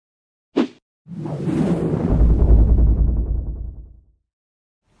Hello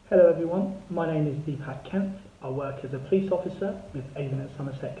everyone, my name is Deepack Kenth. I work as a police officer with Avon at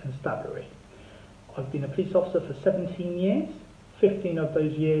Somerset Constabulary. I've been a police officer for 17 years. 15 of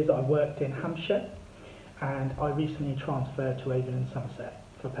those years I worked in Hampshire, and I recently transferred to Avon in Somerset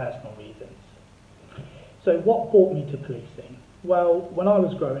for personal reasons. So what brought me to policing? Well, when I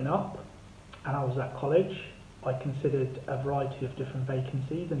was growing up and I was at college, I considered a variety of different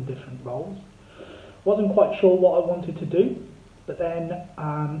vacancies and different roles. Wasn't quite sure what I wanted to do, but then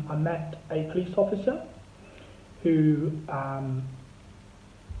I met a police officer who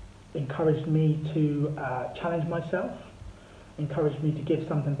encouraged me to challenge myself, encouraged me to give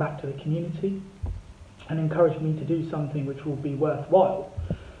something back to the community, and encouraged me to do something which will be worthwhile.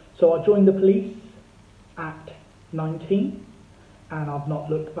 So I joined the police at 19, and I've not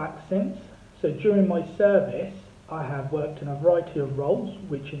looked back since. So during my service, I have worked in a variety of roles,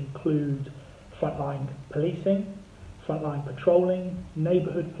 which include frontline policing, frontline patrolling,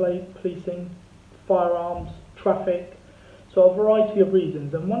 neighbourhood policing, firearms, traffic, so a variety of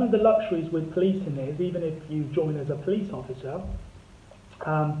reasons. And one of the luxuries with policing is, even if you join as a police officer,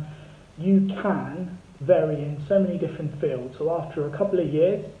 you can vary in so many different fields. So after a couple of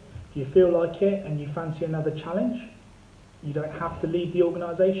years, if you feel like it and you fancy another challenge, you don't have to leave the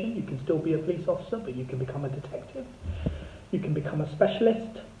organisation. You can still be a police officer, but you can become a detective. You can become a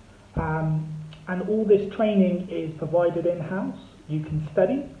specialist. And all this training is provided in-house. You can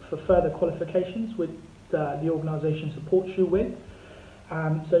study for further qualifications which the organisation supports you with.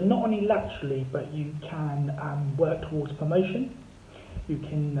 So not only laterally, but you can work towards promotion. You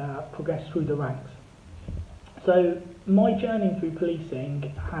can progress through the ranks. So my journey through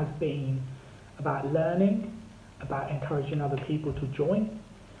policing has been about learning, about encouraging other people to join,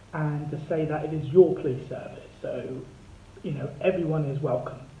 and to say that it is your police service. So, you know, everyone is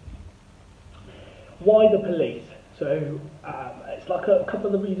welcome. Why the police? So it's like a couple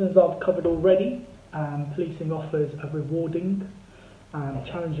of the reasons I've covered already. Policing offers a rewarding,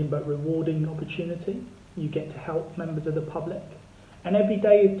 challenging but rewarding opportunity. You get to help members of the public, and every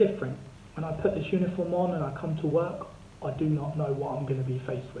day is different. When I put this uniform on and I come to work, I do not know what I'm going to be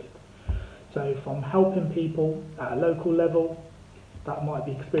faced with. So from helping people at a local level that might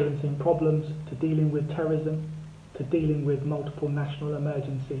be experiencing problems, to dealing with terrorism, to dealing with multiple national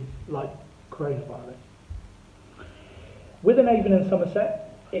emergencies like coronavirus. With an Avon in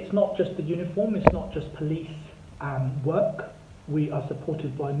Somerset, it's not just the uniform, it's not just police work. We are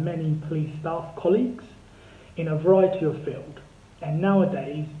supported by many police staff colleagues in a variety of fields. And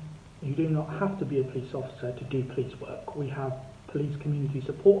nowadays, you do not have to be a police officer to do police work. We have police community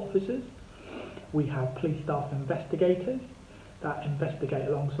support officers, we have police staff investigators that investigate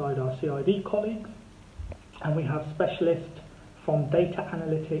alongside our CID colleagues, and we have specialists from data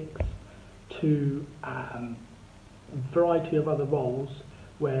analytics to a variety of other roles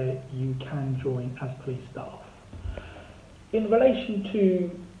where you can join as police staff. In relation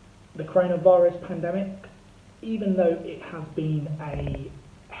to the coronavirus pandemic, even though it has been a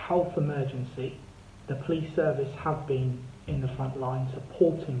health emergency, the police service have been in the front line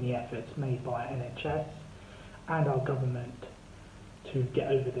supporting the efforts made by NHS and our government to get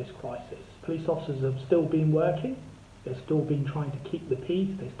over this crisis. Police officers have still been working, they've still been trying to keep the peace,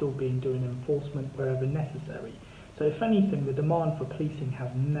 they've still been doing enforcement wherever necessary. So if anything, the demand for policing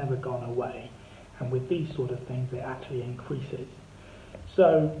has never gone away, and with these sort of things it actually increases.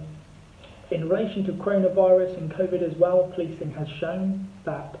 So in relation to coronavirus and COVID as well, policing has shown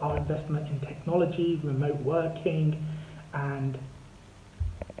that our investment in technology, remote working and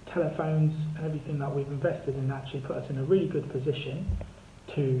telephones and everything that we've invested in actually put us in a really good position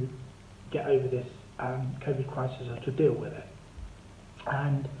to get over this COVID crisis or to deal with it.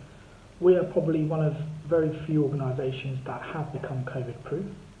 And we are probably one of very few organisations that have become COVID proof,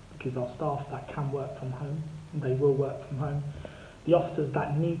 because our staff that can work from home, they will work from home. The officers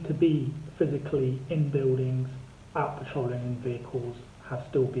that need to be physically in buildings, out patrolling in vehicles, have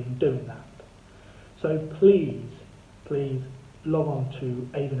still been doing that. So please log on to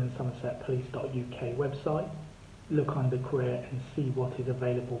Avon and Somerset Police.uk website, look under career and see what is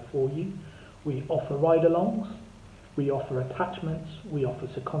available for you. We offer ride-alongs, we offer attachments, we offer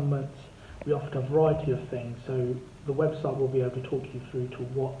secondments, we offer a variety of things. So the website will be able to talk you through to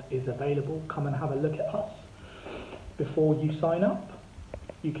what is available. Come and have a look at us before you sign up.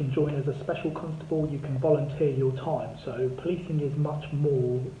 You can join as a special constable, you can volunteer your time. So policing is much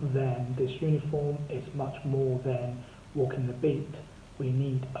more than this uniform, it's much more than walking the beat. We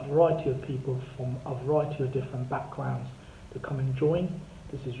need a variety of people from a variety of different backgrounds to come and join.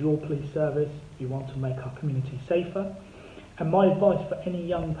 This is your police service, you want to make our community safer. And my advice for any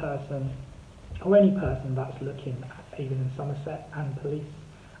young person or any person that's looking at Avon and Somerset and police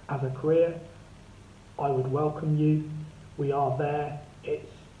as a career, I would welcome you. We are there.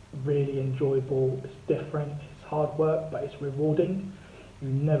 It's really enjoyable, it's different, it's hard work, but it's rewarding. You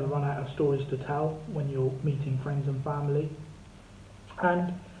never run out of stories to tell when you're meeting friends and family.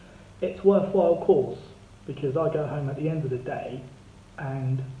 And it's worthwhile cause, because I go home at the end of the day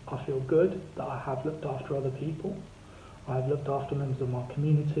and I feel good that I have looked after other people, I have looked after members of my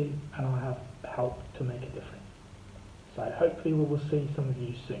community, and I have helped to make a difference. So hopefully we will see some of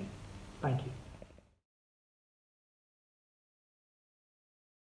you soon. Thank you.